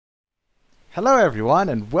Hello everyone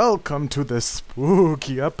and welcome to this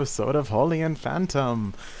spooky episode of Holy and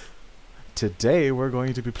Phantom. Today we're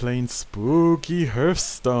going to be playing Spooky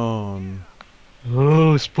Hearthstone.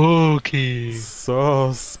 Oh, spooky!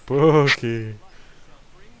 So spooky.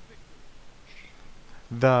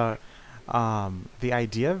 The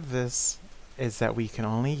idea of this is that we can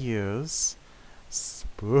only use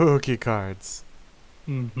spooky cards.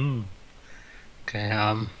 Mm-hmm.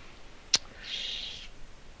 Okay,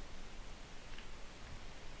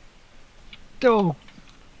 Oh,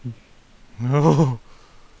 Oh,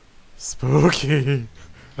 spooky.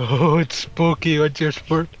 oh, it's spooky. What's your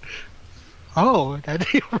sport? Oh, that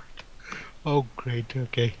worked. Oh, great.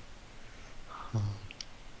 Okay.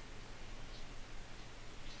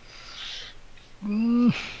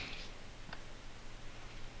 Mm.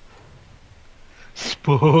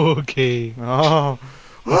 Spooky. Oh,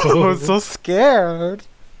 I'm so scared.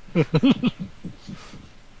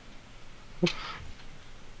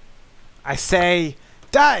 I say,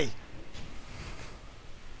 die!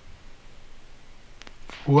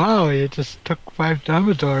 Wow, you just took 5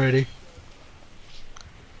 damage already.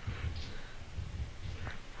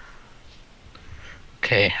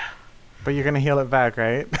 Okay. But you're gonna heal it back,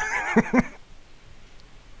 right?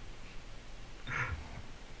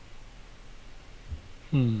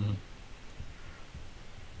 Hmm.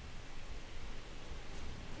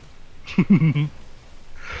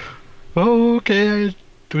 Oh, okay, I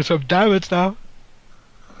do some damage now.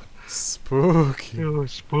 Spooky. Oh,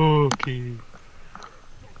 spooky.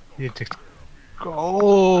 You just...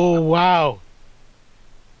 Oh, wow.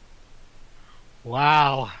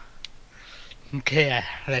 Wow. Okay,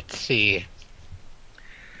 let's see.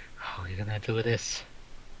 How are we gonna do this?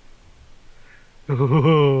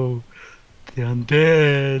 Oh, the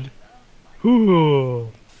undead. Ooh.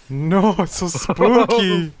 No, it's so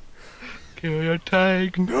spooky. Kill your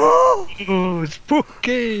tank. No! Oh,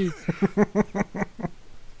 spooky.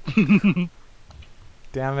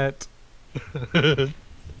 Damn it.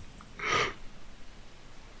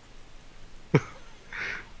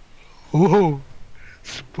 Oh,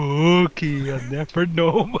 spooky. I never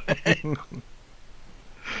know, man.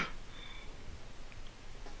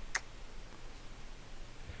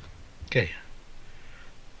 Okay.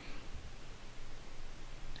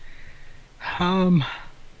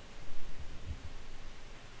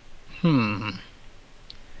 Hmm.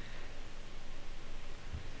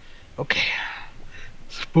 Okay.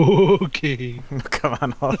 Spooky. Come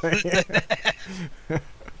on, Holly.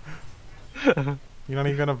 You're not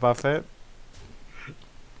even gonna buff it?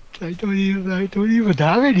 I don't even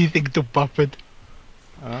have anything to buff it.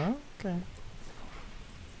 Oh, okay.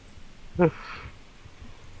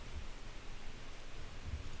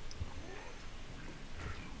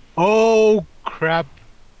 Oh crap.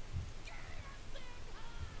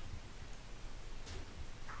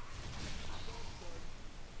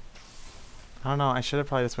 I don't know, I should have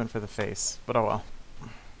probably just went for the face, but oh well.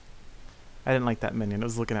 I didn't like that minion, it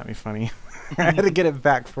was looking at me funny. I had to get it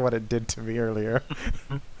back for what it did to me earlier.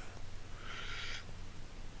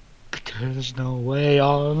 There's no way.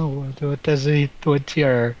 Oh no, what does he what's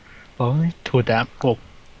your only 2 damage? Oh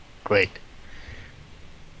great.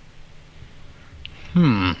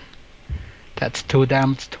 That's 2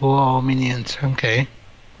 damage to all minions, okay.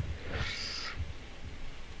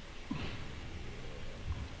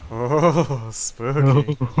 Oh,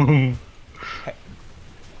 spooky.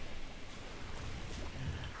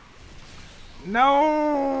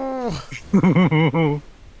 No! What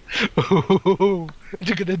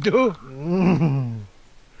you gonna do?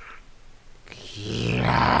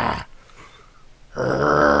 Yeah.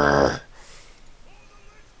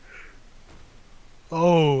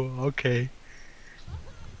 Oh, okay.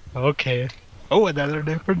 Okay. Oh, another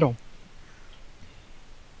never know.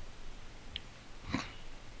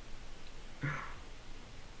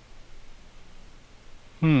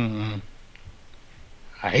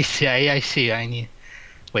 I see, I see, I need...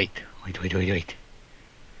 Wait.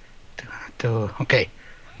 Okay.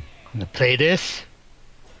 I'm gonna play this.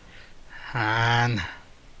 And...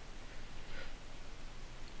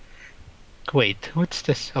 Wait, what's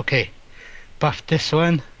this? Okay. Buff this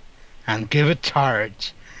one. And give it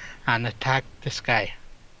charge. And attack this guy.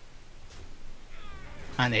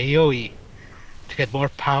 And AoE. To get more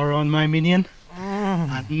power on my minion.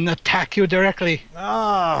 And attack you directly.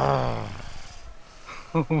 Ah.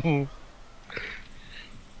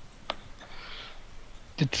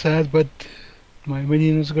 It's sad, but my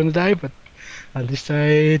minion was gonna die, but at least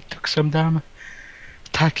I took some damage.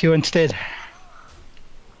 Attack you instead.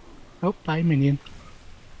 Oh, bye minion.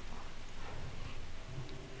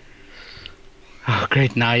 Oh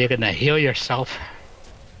great, now you're gonna heal yourself.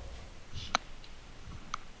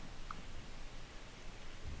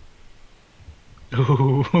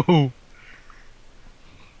 Ooh.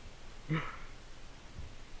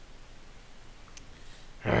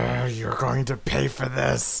 You're going to pay for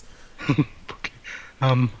this. Okay.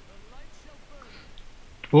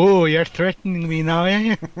 Oh, you're threatening me now,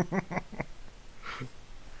 eh?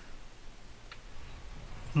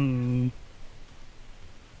 Hmm.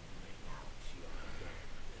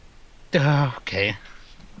 Okay.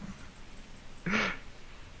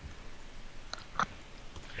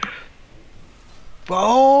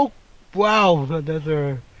 Oh, wow,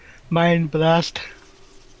 another mind blast.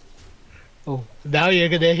 Oh, now you're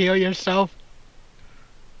gonna heal yourself?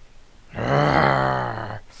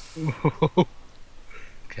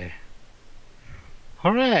 Okay.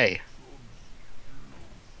 Hooray!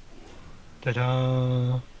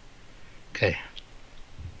 Ta-da! Okay.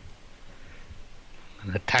 I'm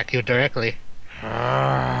gonna attack you directly.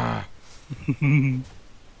 Oh,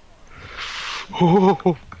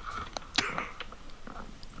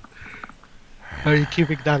 are you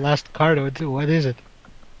keeping that last card? What is it?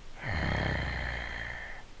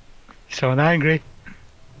 You sound angry.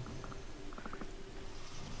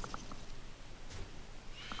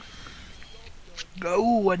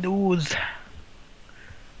 Oh, a nose.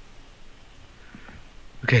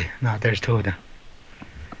 Okay, now there's two of them.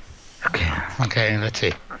 Okay, let's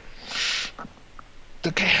see.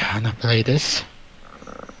 Okay, I'm gonna play this.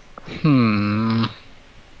 I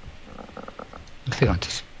think I'll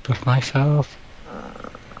just put myself.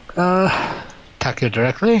 Attack you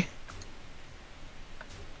directly.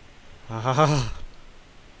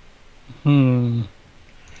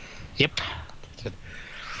 Yep. That's it.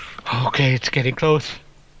 Okay, it's getting close.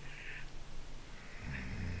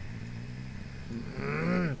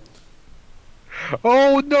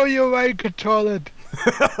 Oh no, you mind control it.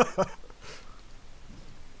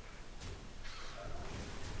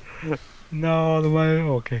 No, the mind.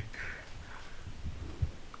 Okay.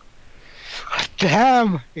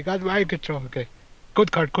 Damn! You got mind control. Okay.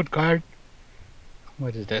 Good card, good card.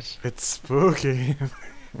 What is this? It's spooky.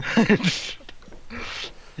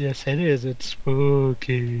 Yes, it is. It's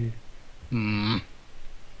spooky. No!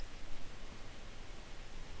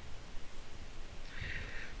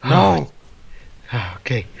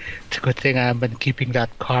 Okay. It's a good thing I've been keeping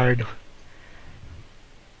that card.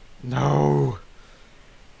 No!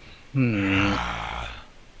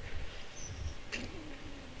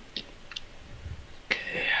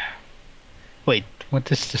 Okay. Wait, what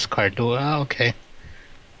does this card do? Okay.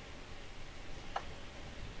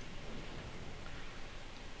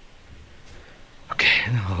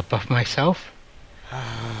 Okay, now I'll buff myself.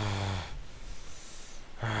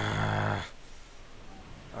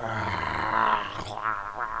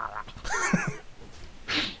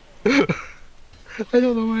 I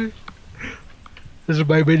don't know why. Is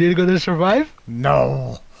my minion gonna survive?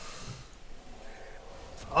 No!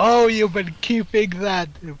 Oh, you've been keeping that.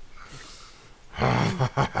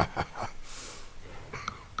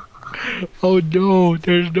 Oh no,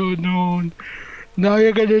 there's no known. Now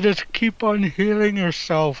you're gonna just keep on healing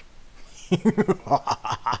yourself.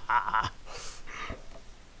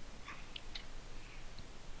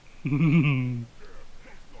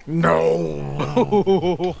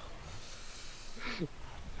 No!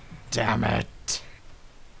 Damn it.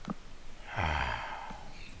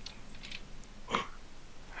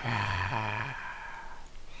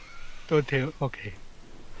 Don't tell. Okay.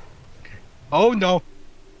 Oh no.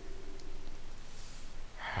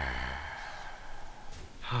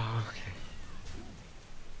 Okay.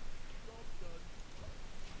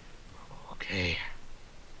 Okay.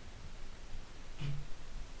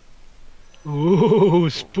 Ooh,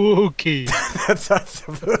 spooky. That's not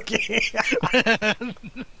spooky.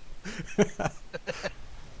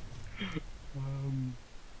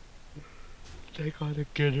 I gotta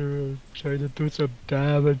get her and try to do some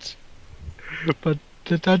damage. But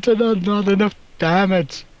that's not enough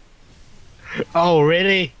damage. Oh,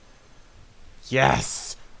 really?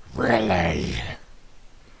 Yes, really.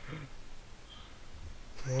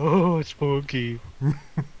 Oh, spooky.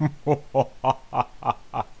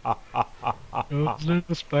 Those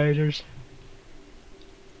little spiders.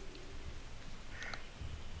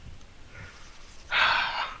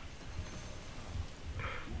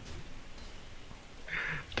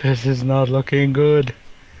 This is not looking good.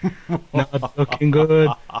 Not looking good.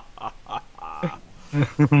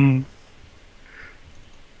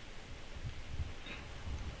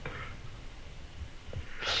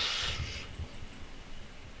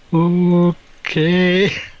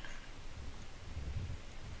 Okay.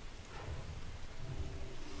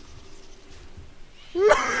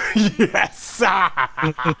 Yes.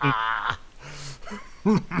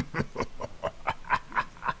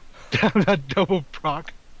 have that double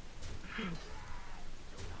proc.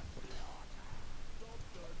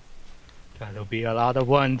 That'll be a lot of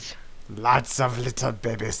ones. Lots of little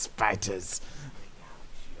baby spiders.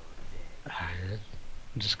 I'm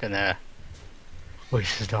just gonna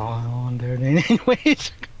waste it all on there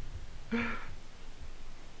anyways.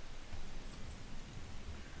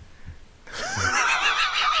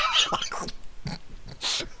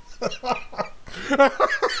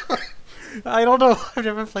 I don't know. I've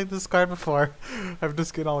never played this card before. I'm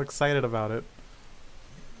just getting all excited about it.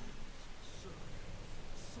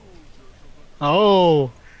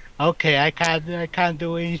 Oh, okay. I can't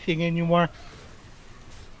do anything anymore.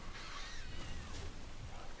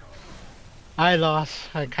 I lost.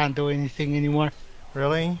 I can't do anything anymore.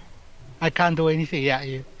 Really? I can't do anything.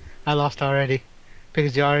 Yeah, I lost already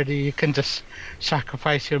because you can just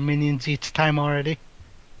sacrifice your minions each time already.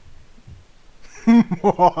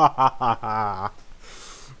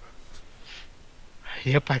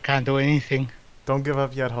 Yep, I can't do anything. Don't give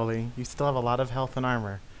up yet, Holy. You still have a lot of health and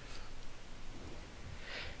armor.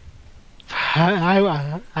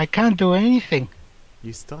 I can't do anything.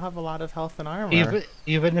 You still have a lot of health and armor.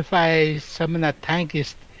 Even if I summon a tank,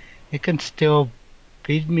 it can still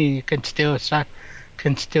beat me. You can still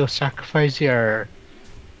sacrifice your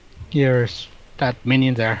that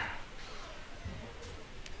minion there.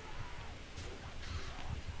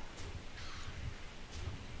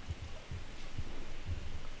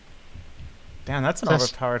 Damn, that's an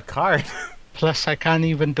overpowered card. Plus, I can't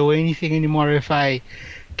even do anything anymore. If I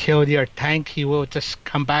kill your tank, he will just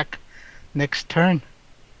come back next turn.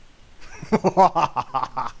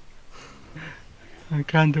 I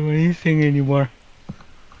can't do anything anymore.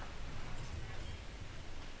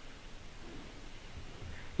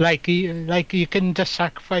 Like you can just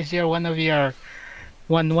sacrifice one of your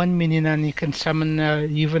one minion and you can summon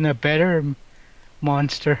even a better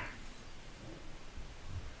monster.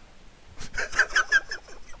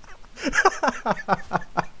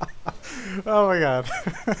 Oh my god.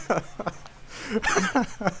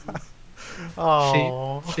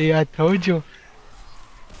 Oh. See, I told you.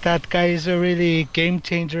 That guy is a really game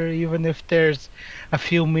changer. Even if there's a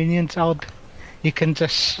few minions out, you can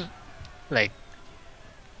just like,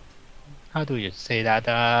 how do you say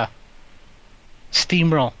that?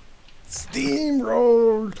 Steamroll.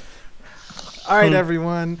 Steamroll. All right,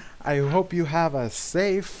 everyone. I hope you have a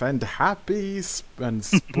safe and happy and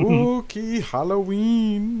spooky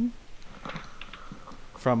Halloween.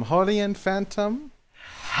 From Holy and Phantom,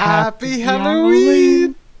 happy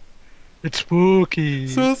Halloween! It's spooky.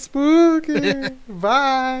 So spooky.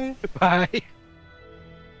 Bye. Bye.